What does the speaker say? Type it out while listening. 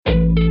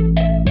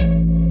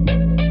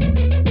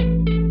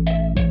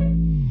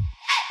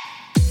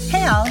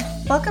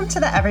Welcome to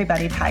the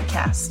Everybody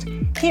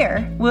Podcast.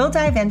 Here, we'll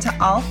dive into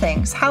all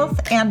things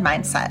health and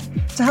mindset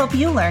to help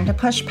you learn to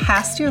push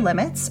past your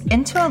limits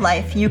into a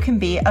life you can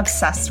be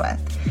obsessed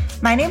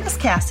with. My name is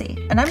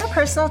Cassie, and I'm a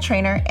personal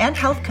trainer and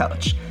health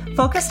coach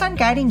focused on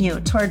guiding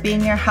you toward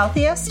being your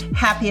healthiest,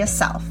 happiest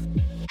self.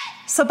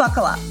 So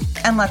buckle up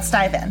and let's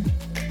dive in.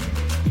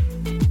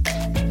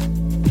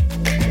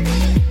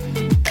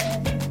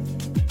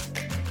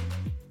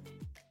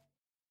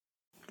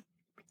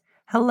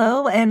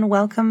 Hello and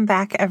welcome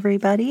back,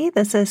 everybody.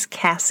 This is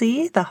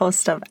Cassie, the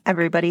host of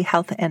Everybody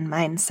Health and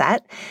Mindset.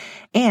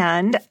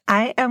 And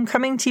I am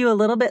coming to you a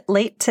little bit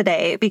late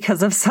today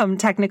because of some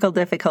technical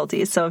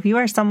difficulties. So if you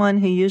are someone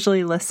who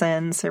usually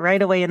listens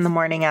right away in the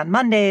morning on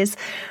Mondays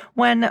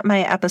when my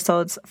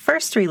episodes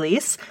first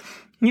release,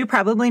 you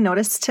probably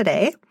noticed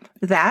today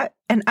that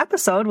an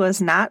episode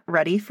was not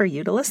ready for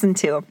you to listen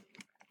to.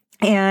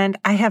 And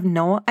I have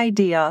no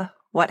idea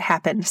what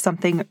happened.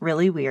 Something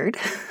really weird.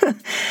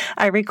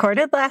 I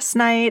recorded last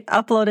night,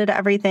 uploaded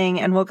everything,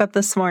 and woke up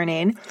this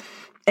morning,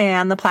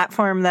 and the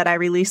platform that I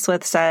released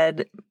with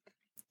said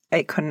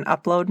I couldn't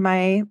upload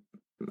my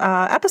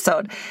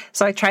episode.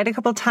 So I tried a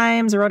couple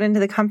times, wrote into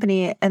the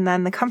company, and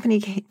then the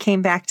company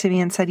came back to me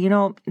and said,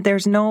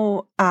 there's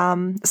no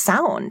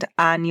sound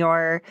on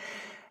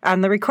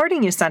the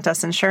recording you sent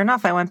us. And sure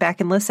enough, I went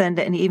back and listened.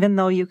 And even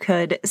though you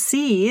could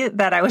see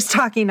that I was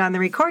talking on the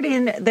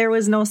recording, there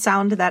was no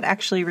sound that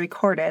actually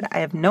recorded. I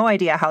have no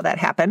idea how that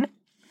happened.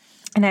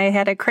 And I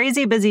had a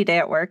crazy busy day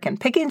at work and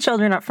picking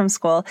children up from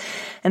school.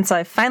 And so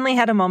I finally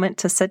had a moment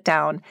to sit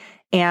down,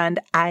 and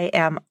I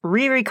am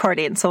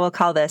re-recording. So we'll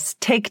call this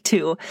take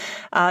 2.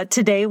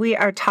 Today we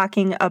are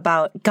talking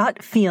about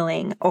gut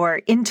feeling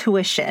or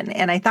intuition.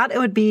 And I thought it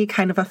would be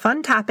kind of a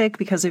fun topic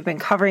because we've been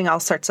covering all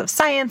sorts of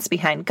science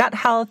behind gut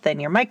health and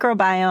your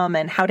microbiome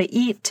and how to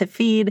eat to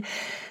feed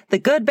the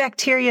good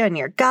bacteria in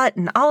your gut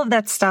and all of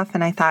that stuff.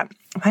 And I thought,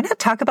 why not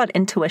talk about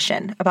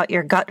intuition, about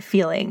your gut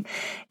feeling,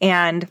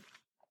 and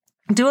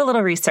do a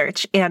little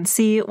research and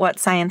see what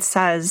science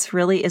says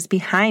really is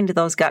behind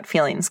those gut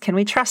feelings. Can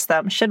we trust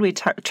them? Should we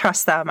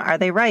trust them? Are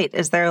they right?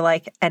 Is there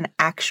like an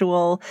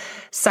actual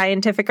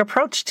scientific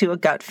approach to a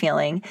gut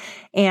feeling?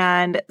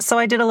 And so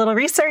I did a little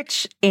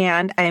research,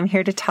 and I am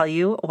here to tell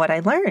you what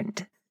I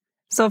learned.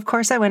 So of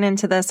course I went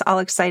into this all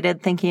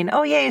excited thinking,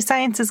 oh yay,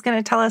 science is going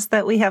to tell us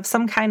that we have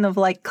some kind of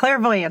like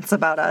clairvoyance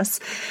about us.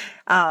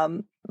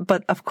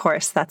 But of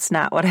course, that's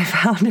not what I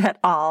found at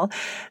all.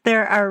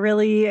 There are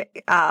really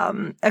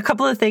a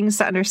couple of things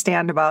to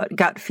understand about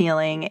gut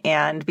feeling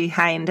and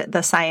behind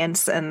the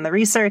science and the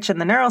research and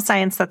the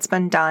neuroscience that's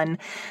been done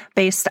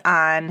based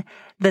on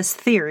this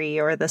theory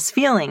or this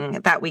feeling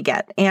that we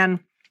get. And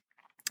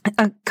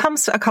it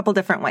comes a couple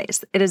different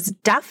ways. It is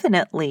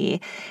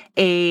definitely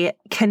a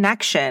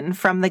connection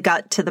from the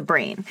gut to the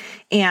brain.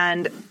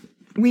 And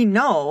we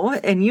know,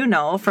 and you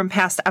know from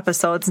past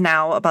episodes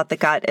now about the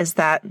gut, is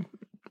that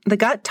the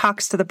gut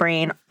talks to the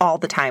brain all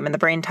the time, and the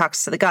brain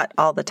talks to the gut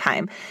all the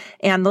time.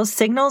 And those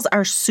signals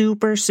are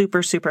super,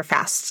 super, super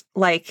fast.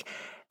 Like,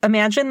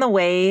 imagine the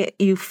way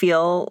you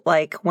feel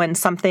like when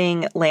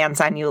something lands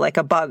on you, like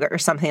a bug or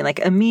something, like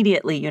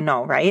immediately you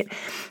know, right?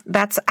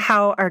 That's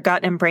how our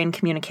gut and brain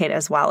communicate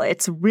as well.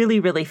 It's really,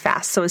 really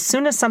fast. So as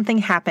soon as something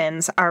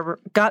happens, our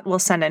gut will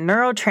send a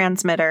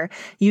neurotransmitter,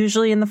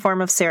 usually in the form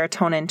of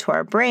serotonin, to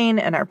our brain,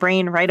 and our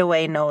brain right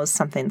away knows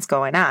something's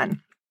going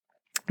on.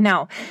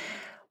 Now,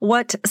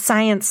 what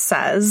science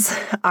says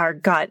our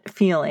gut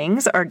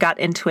feelings or gut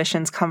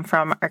intuitions come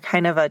from are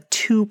kind of a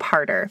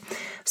two-parter.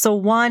 So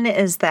one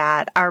is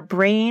that our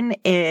brain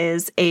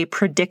is a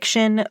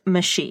prediction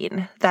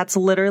machine. That's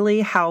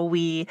literally how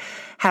we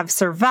have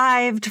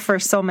survived for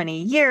so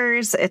many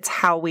years. It's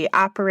how we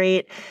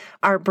operate.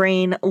 Our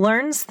brain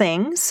learns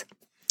things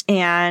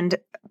and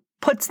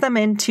puts them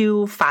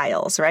into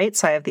files, right?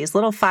 So I have these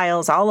little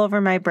files all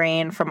over my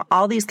brain from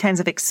all these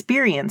kinds of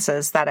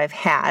experiences that I've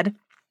had.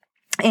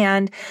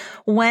 And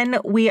when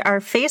we are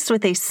faced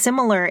with a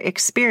similar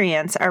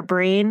experience, our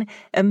brain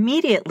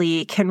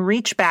immediately can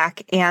reach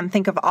back and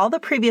think of all the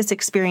previous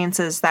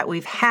experiences that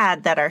we've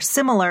had that are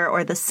similar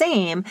or the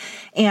same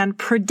and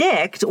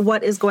predict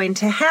what is going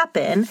to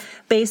happen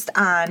based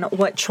on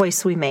what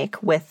choice we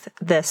make with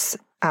this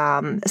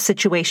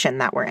situation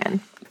that we're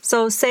in.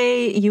 So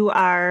say you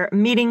are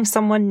meeting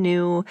someone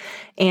new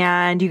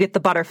and you get the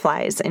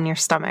butterflies in your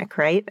stomach,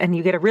 right? And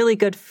you get a really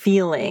good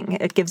feeling.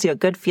 It gives you a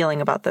good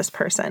feeling about this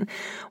person.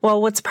 Well,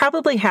 what's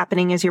probably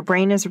happening is your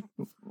brain is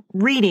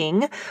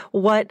reading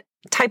what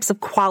types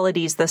of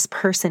qualities this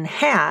person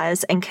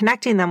has and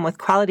connecting them with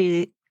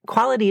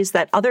qualities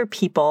that other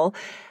people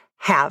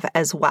have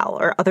as well,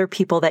 or other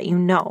people that you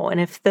know. And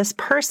if this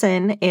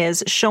person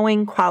is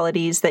showing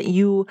qualities that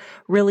you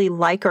really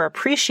like or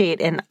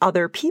appreciate in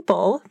other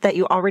people that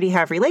you already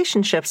have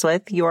relationships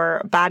with,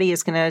 your body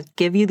is going to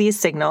give you these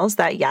signals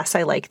that, yes,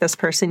 I like this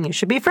person, you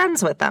should be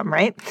friends with them,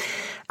 right?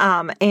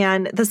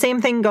 And the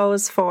same thing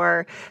goes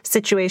for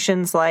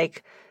situations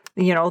like,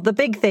 the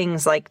big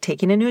things like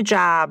taking a new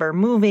job or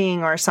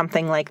moving or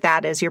something like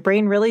that is your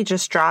brain really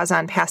just draws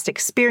on past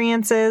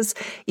experiences,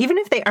 even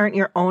if they aren't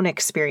your own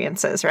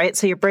experiences, right?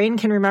 So your brain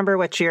can remember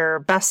what your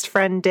best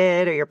friend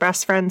did or your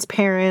best friend's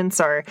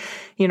parents or,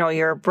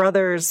 your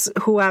brother's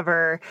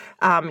whoever.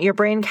 Your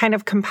brain kind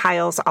of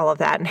compiles all of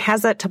that and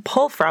has that to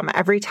pull from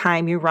every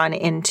time you run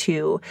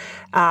into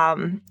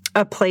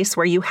a place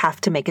where you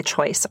have to make a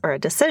choice or a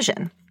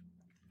decision.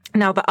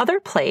 Now, the other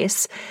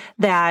place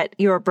that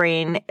your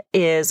brain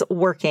is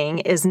working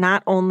is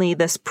not only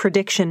this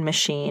prediction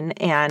machine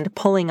and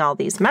pulling all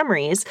these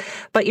memories,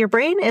 but your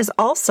brain is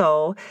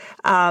also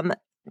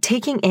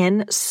taking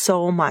in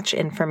so much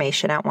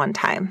information at one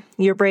time.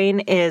 Your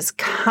brain is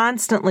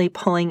constantly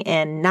pulling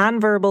in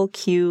nonverbal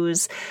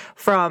cues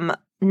from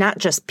not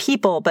just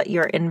people, but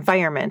your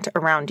environment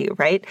around you,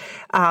 right?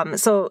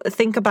 So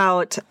think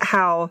about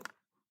how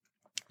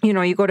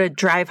you go to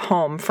drive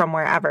home from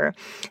wherever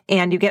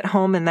and you get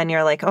home and then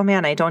you're like, oh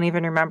man, I don't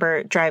even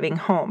remember driving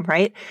home,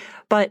 right?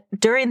 But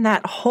during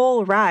that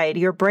whole ride,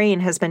 your brain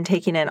has been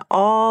taking in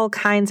all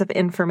kinds of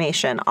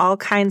information, all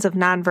kinds of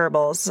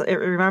nonverbals. It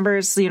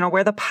remembers,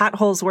 where the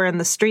potholes were in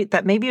the street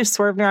that maybe you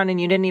swerved around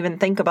and you didn't even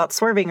think about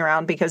swerving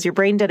around because your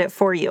brain did it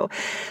for you.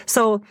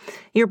 So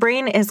your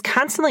brain is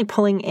constantly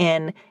pulling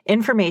in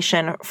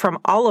information from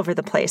all over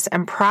the place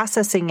and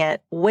processing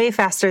it way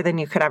faster than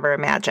you could ever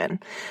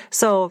imagine.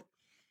 So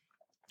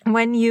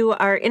when you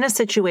are in a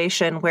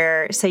situation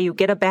where, say, you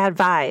get a bad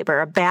vibe or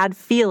a bad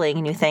feeling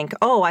and you think,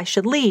 oh, I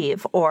should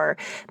leave, or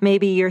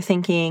maybe you're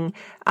thinking,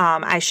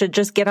 I should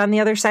just get on the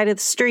other side of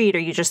the street, or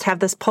you just have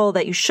this pull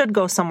that you should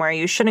go somewhere,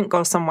 you shouldn't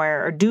go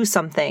somewhere, or do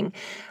something.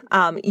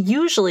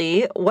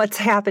 Usually what's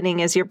happening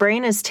is your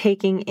brain is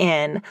taking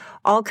in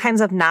all kinds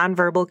of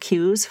nonverbal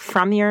cues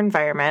from your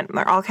environment,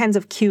 or all kinds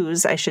of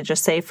cues, I should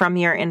just say, from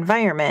your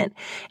environment,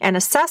 and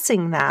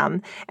assessing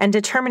them and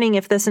determining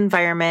if this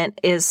environment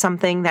is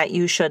something that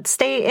you should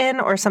stay in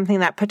or something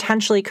that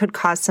potentially could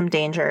cause some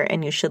danger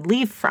and you should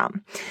leave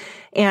from.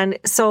 And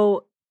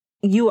so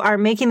you are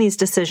making these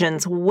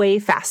decisions way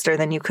faster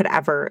than you could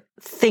ever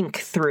think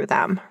through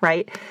them,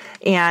 right?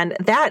 And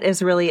that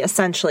is really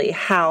essentially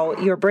how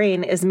your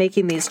brain is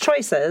making these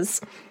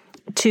choices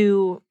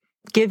to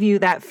give you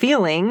that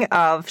feeling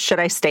of, should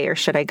I stay or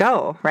should I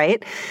go,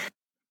 right?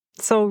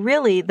 So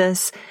really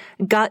this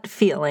gut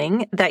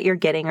feeling that you're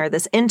getting, or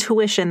this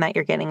intuition that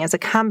you're getting, is a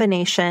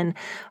combination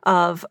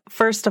of,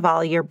 first of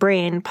all, your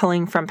brain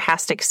pulling from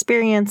past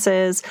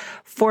experiences,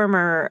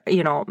 former,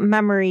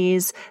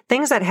 memories,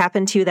 things that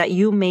happened to you that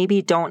you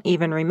maybe don't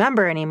even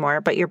remember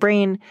anymore, but your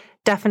brain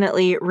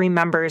definitely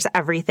remembers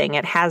everything.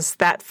 It has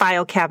that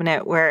file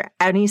cabinet where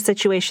any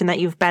situation that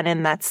you've been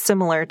in that's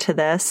similar to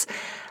this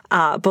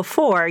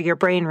before, your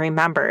brain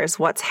remembers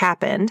what's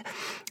happened.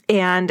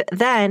 And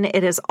then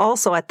it is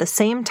also at the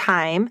same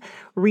time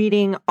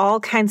reading all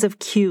kinds of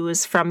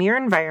cues from your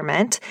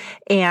environment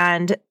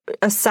and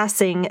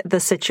assessing the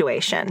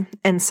situation.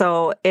 And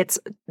so it's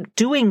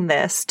doing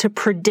this to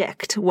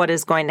predict what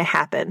is going to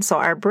happen. So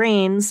our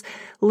brains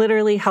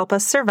literally help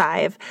us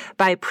survive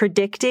by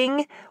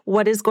predicting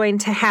what is going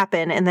to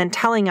happen and then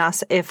telling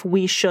us if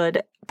we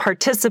should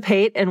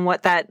participate in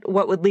what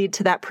would lead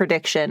to that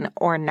prediction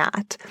or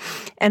not.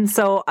 And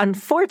so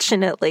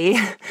unfortunately,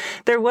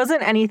 there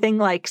wasn't anything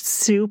like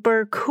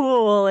super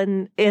cool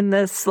in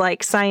this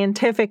like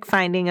scientific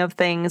finding of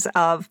things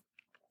of,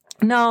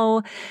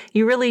 no,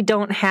 you really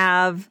don't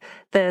have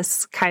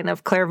this kind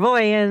of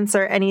clairvoyance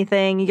or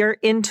anything. Your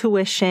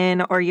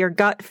intuition or your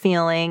gut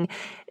feeling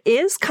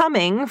is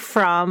coming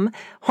from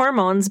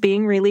hormones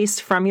being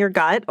released from your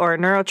gut, or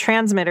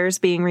neurotransmitters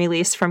being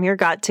released from your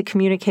gut to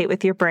communicate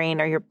with your brain,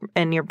 or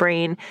your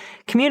brain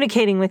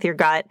communicating with your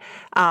gut,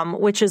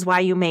 which is why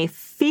you may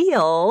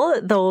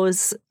feel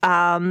those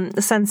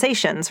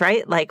sensations,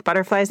 right? Like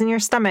butterflies in your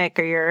stomach,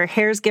 or your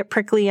hairs get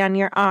prickly on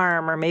your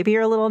arm, or maybe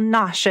you're a little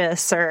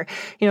nauseous, or,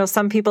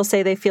 some people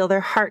say they feel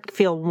their heart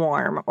feel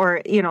warm,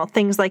 or,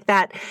 things like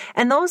that.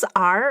 And those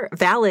are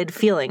valid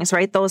feelings,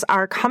 right? Those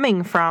are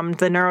coming from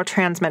the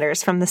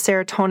neurotransmitters, from the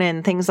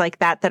serotonin, things like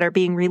that are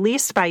being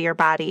released by your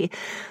body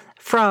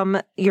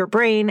from your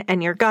brain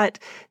and your gut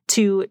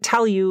to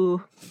tell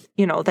you,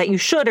 that you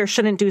should or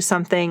shouldn't do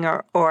something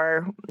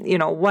or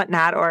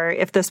whatnot, or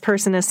if this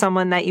person is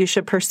someone that you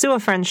should pursue a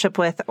friendship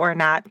with or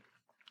not.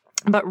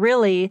 But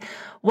really,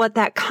 what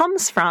that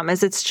comes from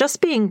is it's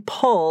just being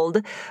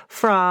pulled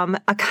from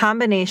a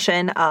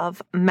combination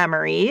of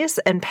memories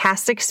and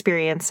past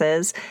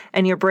experiences,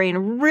 and your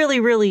brain really,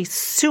 really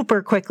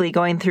super quickly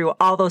going through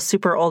all those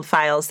super old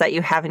files that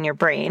you have in your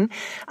brain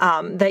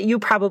that you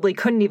probably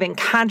couldn't even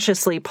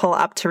consciously pull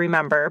up to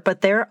remember,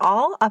 but they're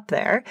all up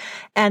there.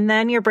 And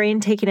then your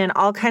brain taking in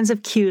all kinds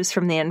of cues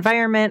from the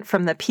environment,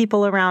 from the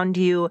people around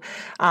you,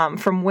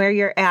 from where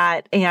you're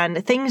at,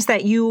 and things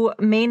that you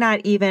may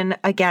not even,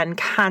 again,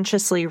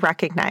 consciously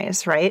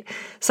recognize, right?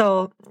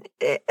 So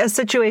a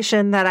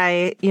situation that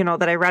I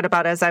read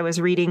about as I was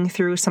reading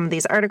through some of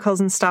these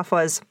articles and stuff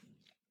was,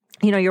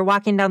 you're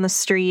walking down the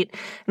street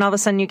and all of a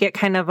sudden you get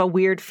kind of a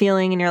weird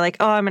feeling and you're like,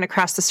 oh, I'm going to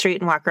cross the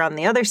street and walk around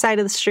the other side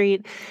of the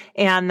street.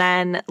 And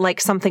then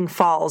like something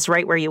falls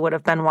right where you would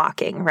have been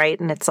walking, right?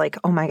 And it's like,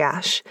 oh my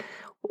gosh,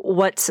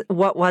 what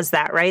was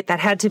that, right? That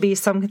had to be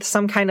some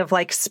kind of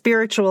like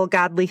spiritual,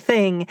 godly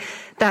thing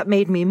that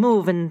made me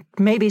move and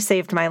maybe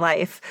saved my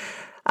life.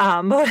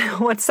 But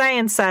what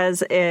science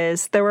says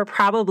is there were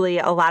probably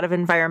a lot of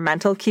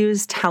environmental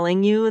cues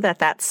telling you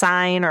that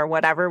sign or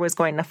whatever was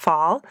going to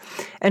fall.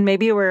 And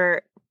maybe you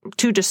were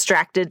too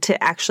distracted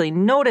to actually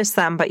notice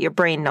them, but your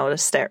brain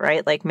noticed it,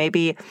 right? Like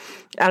maybe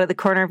out of the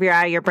corner of your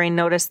eye, your brain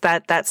noticed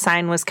that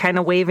sign was kind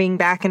of waving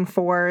back and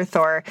forth,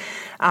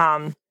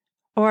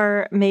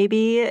 or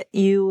maybe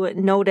you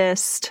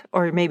noticed,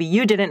 or maybe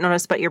you didn't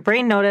notice, but your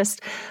brain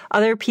noticed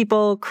other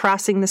people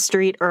crossing the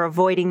street or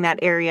avoiding that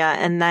area.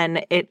 And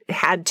then it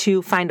had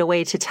to find a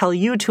way to tell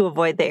you to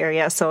avoid the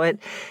area. So it,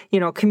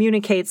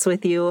 communicates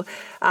with you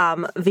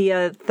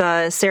via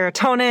the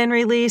serotonin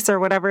release or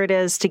whatever it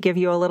is to give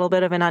you a little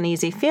bit of an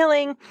uneasy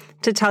feeling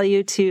to tell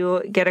you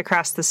to get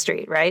across the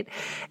street, right?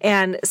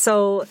 And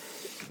so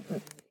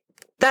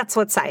that's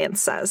what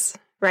science says.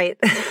 Right.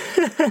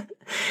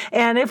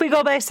 And if we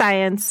go by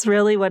science,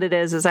 really what it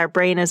is our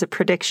brain is a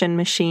prediction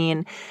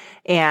machine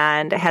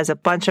and has a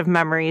bunch of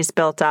memories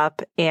built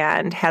up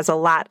and has a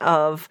lot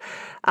of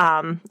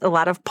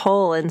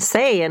pull and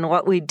say in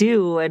what we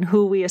do and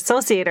who we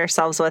associate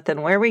ourselves with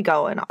and where we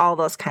go and all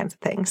those kinds of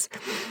things.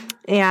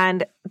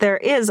 And there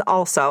is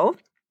also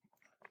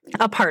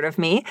a part of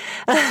me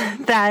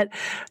that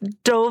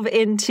dove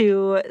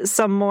into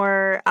some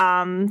more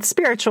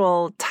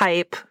spiritual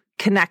type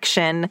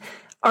connection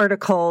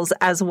articles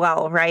as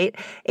well, right?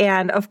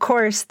 And of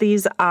course,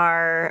 these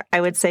are,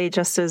 I would say,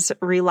 just as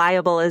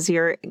reliable as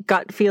your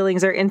gut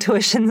feelings or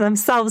intuitions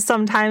themselves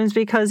sometimes,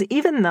 because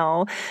even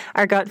though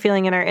our gut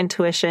feeling and our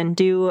intuition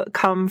do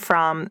come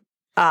from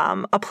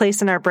a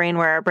place in our brain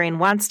where our brain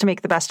wants to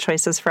make the best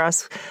choices for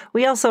us,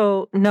 we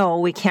also know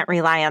we can't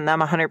rely on them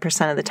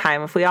 100% of the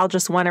time. If we all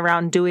just went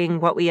around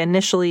doing what we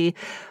initially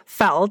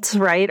felt,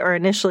 right, or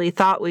initially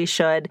thought we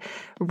should,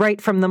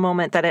 right from the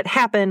moment that it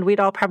happened, we'd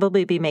all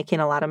probably be making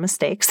a lot of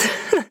mistakes.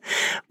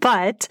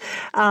 But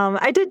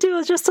I did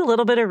do just a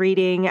little bit of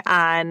reading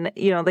on,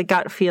 the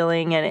gut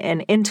feeling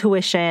and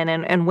intuition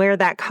and where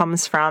that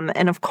comes from.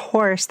 And of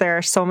course, there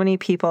are so many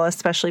people,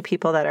 especially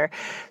people that are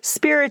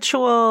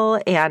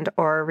spiritual and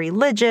or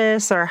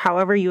religious or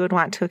however you would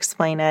want to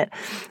explain it,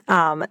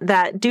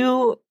 that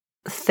do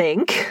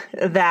think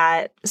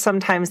that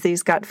sometimes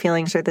these gut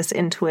feelings or this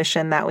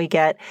intuition that we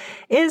get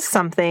is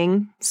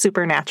something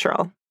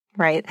supernatural,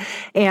 right?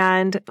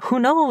 And who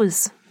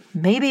knows?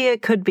 Maybe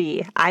it could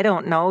be. I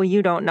don't know.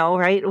 You don't know,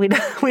 right? We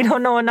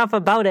don't know enough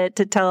about it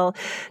to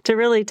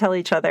really tell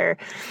each other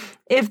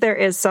if there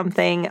is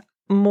something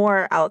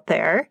more out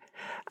there.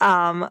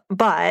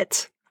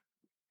 But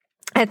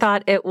I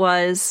thought it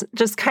was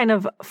just kind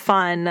of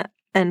fun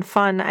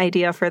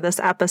idea for this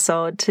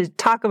episode to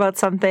talk about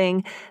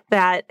something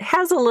that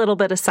has a little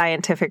bit of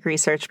scientific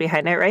research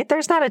behind it, right?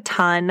 There's not a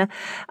ton,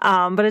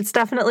 but it's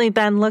definitely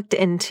been looked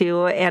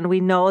into, and we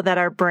know that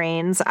our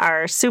brains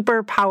are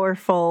super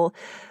powerful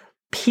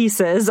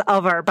pieces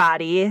of our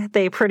body.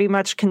 They pretty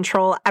much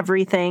control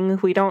everything.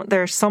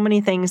 There's so many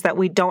things that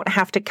we don't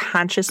have to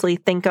consciously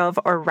think of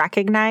or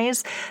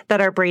recognize that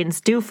our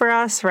brains do for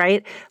us,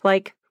 right?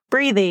 Like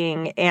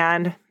breathing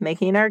and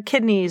making our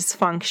kidneys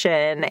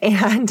function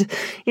and,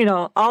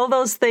 all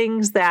those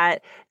things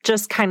that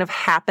just kind of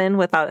happen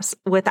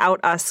without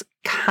us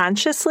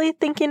consciously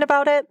thinking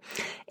about it.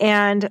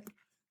 And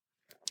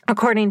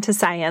according to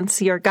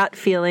science, your gut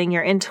feeling,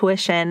 your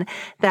intuition,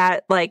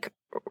 that like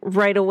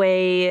right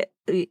away,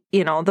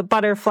 the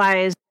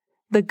butterflies,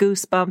 the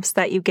goosebumps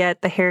that you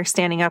get, the hair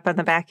standing up on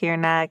the back of your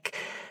neck,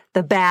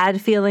 the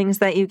bad feelings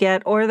that you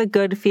get, or the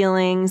good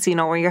feelings,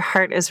 where your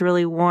heart is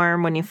really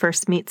warm when you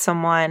first meet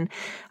someone.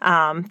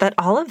 But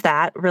all of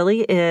that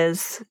really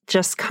is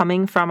just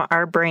coming from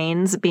our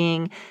brains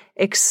being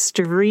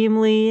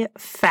extremely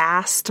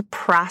fast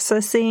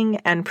processing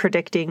and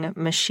predicting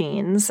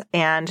machines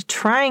and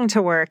trying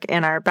to work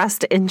in our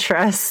best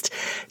interest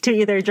to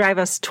either drive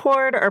us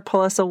toward or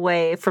pull us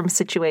away from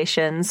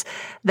situations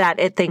that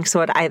it thinks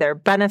would either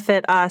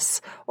benefit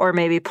us or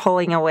maybe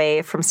pulling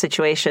away from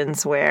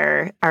situations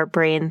where our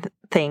brain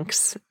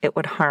thinks it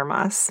would harm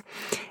us.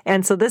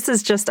 And so this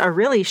is just a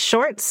really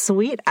short,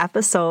 sweet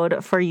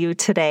episode for you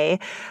today.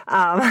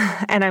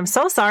 And I'm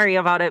so sorry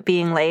about it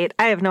being late.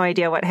 I have no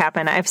idea what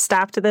happened. I've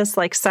stopped this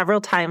like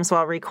several times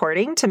while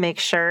recording to make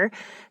sure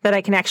that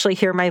I can actually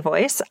hear my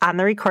voice on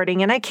the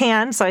recording, and I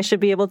can, so I should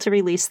be able to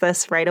release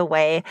this right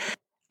away.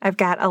 I've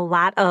got a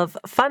lot of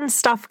fun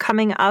stuff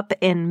coming up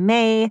in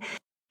May.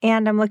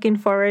 And I'm looking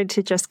forward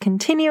to just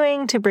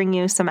continuing to bring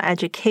you some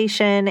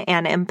education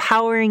and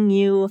empowering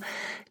you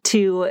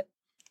to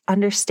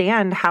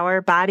understand how our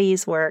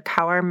bodies work,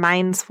 how our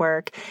minds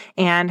work,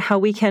 and how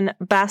we can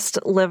best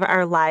live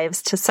our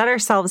lives to set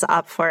ourselves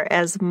up for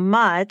as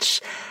much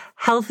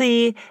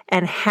healthy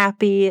and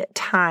happy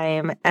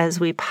time as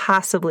we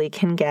possibly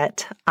can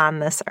get on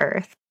this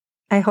earth.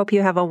 I hope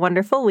you have a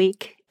wonderful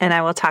week, and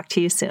I will talk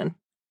to you soon.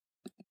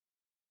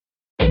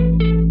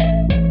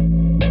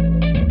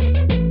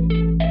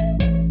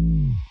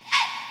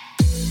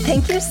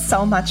 Thank you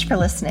so much for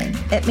listening.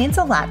 It means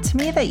a lot to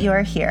me that you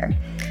are here.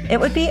 It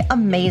would be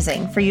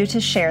amazing for you to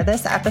share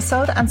this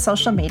episode on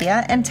social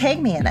media and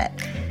tag me in it.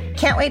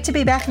 Can't wait to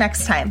be back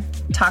next time.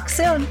 Talk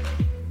soon.